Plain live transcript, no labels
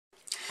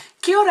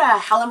Kia ora,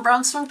 Helen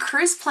Browns from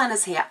Cruise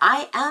Planners here.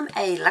 I am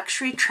a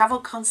luxury travel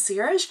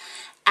concierge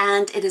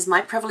and it is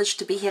my privilege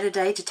to be here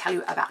today to tell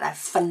you about a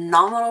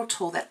phenomenal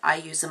tool that I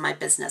use in my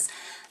business.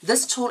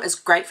 This tool is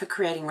great for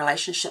creating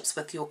relationships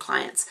with your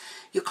clients.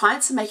 Your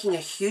clients are making a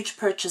huge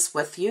purchase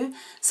with you,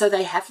 so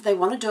they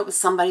want to do it with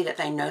somebody that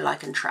they know,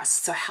 like, and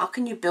trust. So how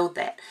can you build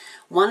that?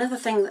 One of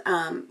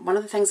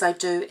the things I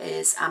do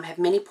is have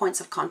many points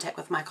of contact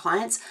with my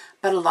clients,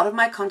 but a lot of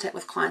my contact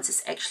with clients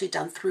is actually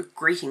done through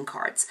greeting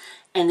cards.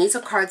 And these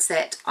are cards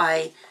that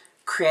I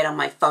create on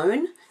my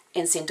phone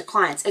and send to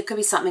clients. It could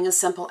be something as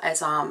simple as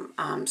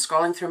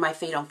scrolling through my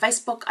feed on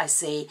Facebook. I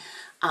see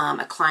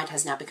a client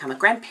has now become a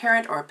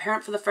grandparent or a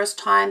parent for the first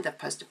time. They've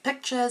posted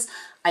pictures.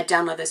 I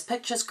download those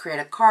pictures, create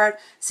a card,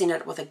 send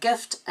it with a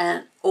gift,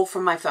 and all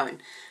from my phone.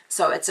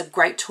 So it's a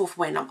great tool for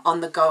when I'm on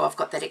the go. I've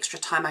got that extra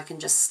time. I can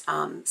just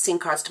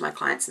send cards to my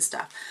clients and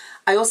stuff.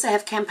 I also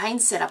have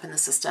campaigns set up in the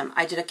system.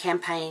 I have a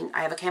campaign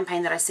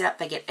that I set up.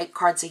 They get 8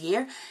 cards a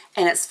year,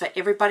 and it's for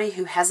everybody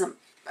who hasn't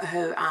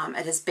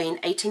it has been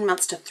 18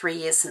 months to 3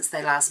 years since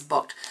they last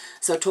booked.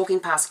 So talking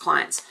past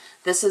clients.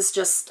 This is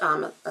just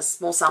a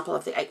small sample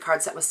of the 8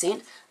 cards that were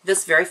sent.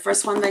 This very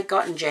first one they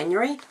got in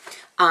January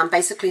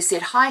basically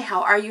said, "Hi,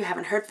 how are you?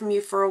 Haven't heard from you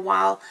for a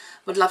while.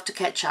 Would love to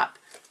catch up."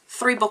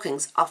 3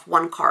 bookings off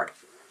 1 card.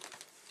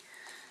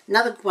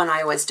 Another one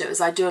I always do is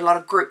I do a lot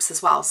of groups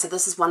as well. So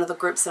this is one of the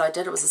groups that I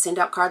did. It was a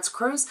SendOutCards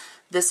cruise.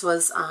 This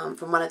was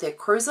from one of their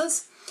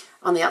cruises.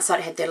 On the outside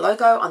it had their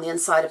logo, on the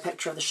inside a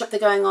picture of the ship they're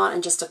going on,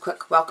 and just a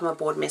quick welcome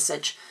aboard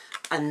message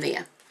in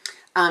there.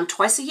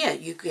 Twice a year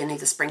you can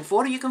either spring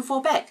forward or you can fall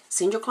back.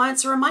 Send your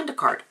clients a reminder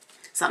card.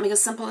 Something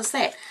as simple as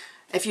that.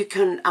 If you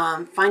can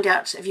find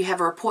out if you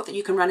have a report that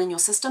you can run in your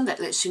system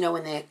that lets you know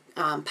when their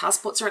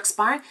passports are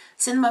expiring,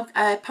 send them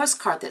a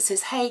postcard that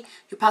says, "Hey,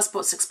 your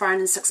passport's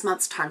expiring in 6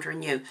 months, time to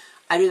renew."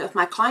 I do that with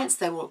my clients.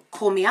 They will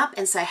call me up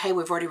and say, "Hey,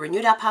 we've already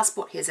renewed our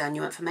passport, here's our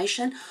new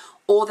information."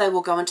 Or they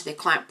will go into their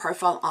client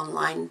profile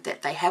online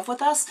that they have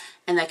with us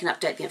and they can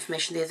update the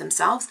information there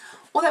themselves.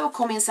 Or they will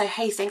call me and say,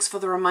 "Hey, thanks for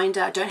the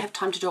reminder. I don't have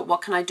time to do it.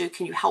 What can I do?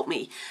 Can you help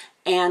me?"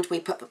 And we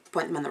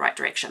point them in the right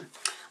direction.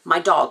 My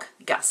dog,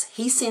 Gus,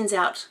 he sends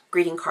out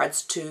greeting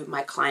cards to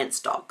my clients'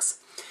 dogs.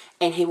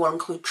 And he will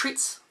include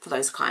treats for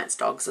those clients'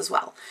 dogs as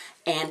well.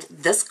 And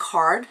this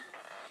card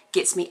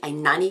gets me a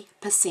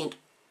 90%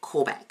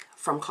 callback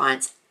from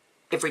clients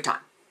every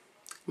time.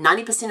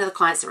 90% of the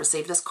clients that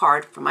receive this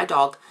card from my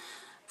dog,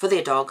 for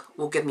their dog,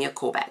 will give me a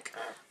callback.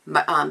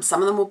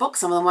 Some of them will book,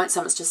 some of them won't.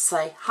 Some it's just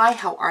say, "Hi,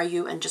 how are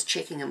you?" and just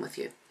checking in with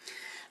you.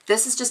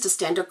 This is just a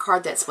standard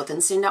card that's within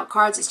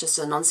SendOutCards. It's just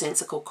a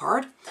nonsensical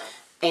card.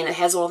 And it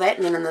has all that,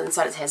 and then on the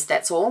inside it has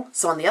 "that's all."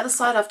 So on the other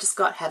side I've just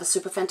got "have a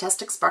super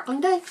fantastic sparkling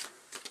day."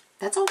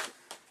 That's all.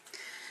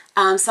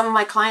 Some of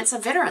my clients are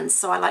veterans,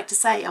 so I like to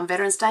say on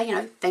Veterans Day, you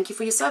know, "Thank you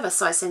for your service."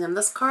 So I send them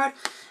this card.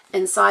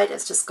 Inside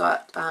it's just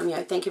got, you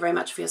know, "Thank you very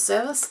much for your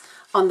service."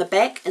 On the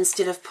back,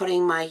 instead of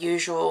putting my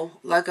usual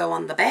logo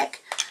on the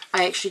back,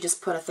 I actually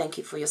just put a "thank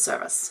you for your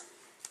service."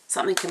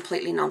 Something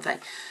completely non-thing.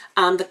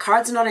 The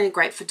cards are not only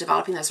great for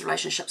developing those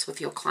relationships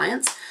with your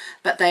clients,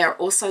 but they are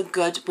also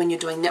good when you're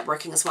doing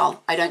networking as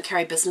well. I don't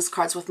carry business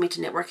cards with me to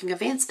networking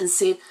events.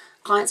 Instead,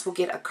 clients will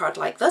get a card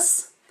like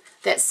this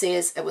that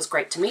says, "It was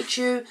great to meet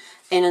you,"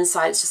 and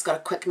inside it's just got a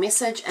quick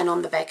message, and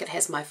on the back it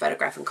has my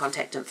photograph and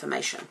contact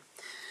information.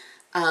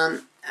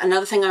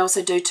 Another thing I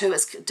also do too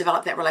is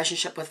develop that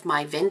relationship with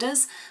my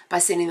vendors by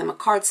sending them a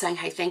card saying,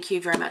 "Hey, thank you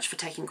very much for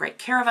taking great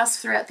care of us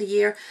throughout the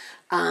year."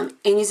 In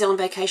New Zealand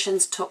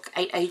Vacations took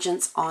 8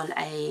 agents on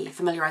a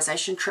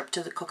familiarization trip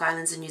to the Cook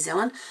Islands in New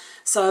Zealand.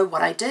 So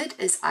what I did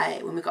is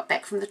when we got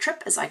back from the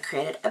trip, is I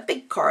created a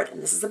big card,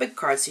 and this is the big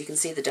card so you can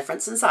see the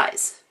difference in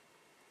size.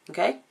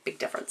 Okay, big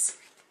difference.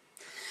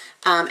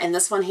 And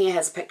this one here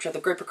has a picture of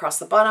the group across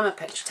the bottom, a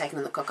picture taken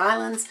in the Cook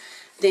Islands.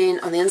 Then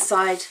on the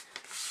inside,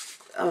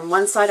 on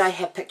one side I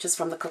have pictures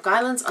from the Cook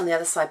Islands, on the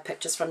other side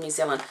pictures from New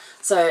Zealand.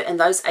 So, and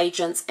those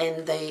agents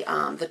and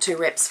the 2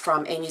 reps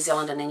from Air New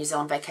Zealand and Air New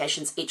Zealand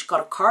Vacations each got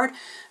a card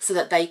so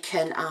that they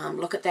can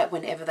look at that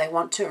whenever they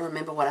want to and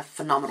remember what a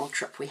phenomenal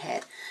trip we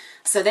had.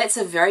 So that's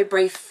a very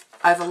brief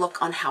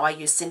overlook on how I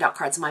use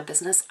SendOutCards in my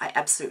business. I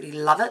absolutely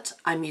love it.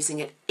 I'm using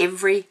it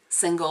every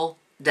single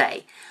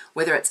day.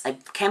 Whether it's a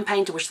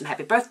campaign to wish them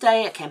happy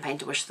birthday, a campaign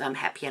to wish them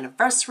happy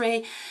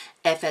anniversary.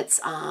 If it's,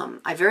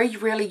 I very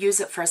rarely use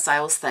it for a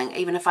sales thing.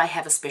 Even if I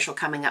have a special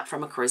coming up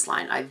from a cruise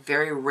line, I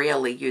very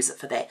rarely use it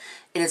for that.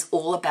 It is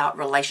all about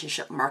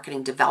relationship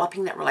marketing,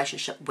 developing that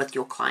relationship with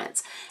your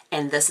clients.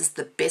 And this is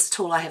the best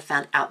tool I have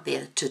found out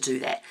there to do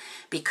that.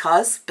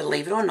 Because,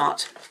 believe it or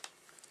not,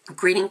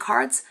 greeting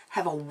cards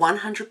have a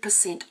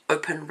 100%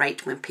 open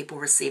rate when people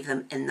receive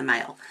them in the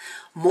mail.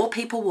 More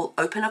people will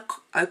open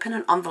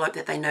an envelope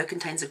that they know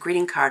contains a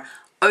greeting card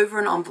over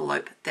an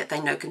envelope that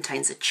they know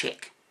contains a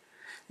check.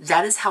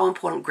 That is how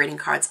important greeting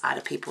cards are to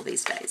people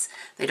these days.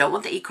 They don't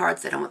want the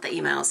e-cards, they don't want the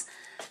emails.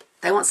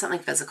 They want something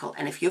physical.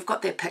 And if you've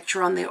got their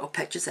picture on there or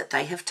pictures that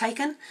they have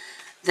taken,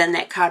 then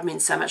that card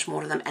means so much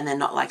more to them and they're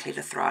not likely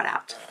to throw it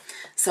out.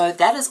 So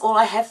that is all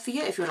I have for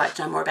you. If you would like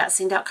to know more about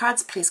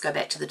SendOutCards, please go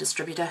back to the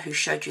distributor who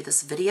showed you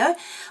this video,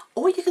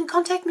 or you can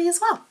contact me as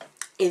well.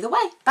 Either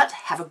way, but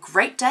have a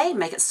great day.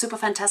 Make it super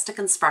fantastic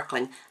and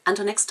sparkling.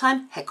 Until next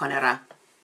time, he konera.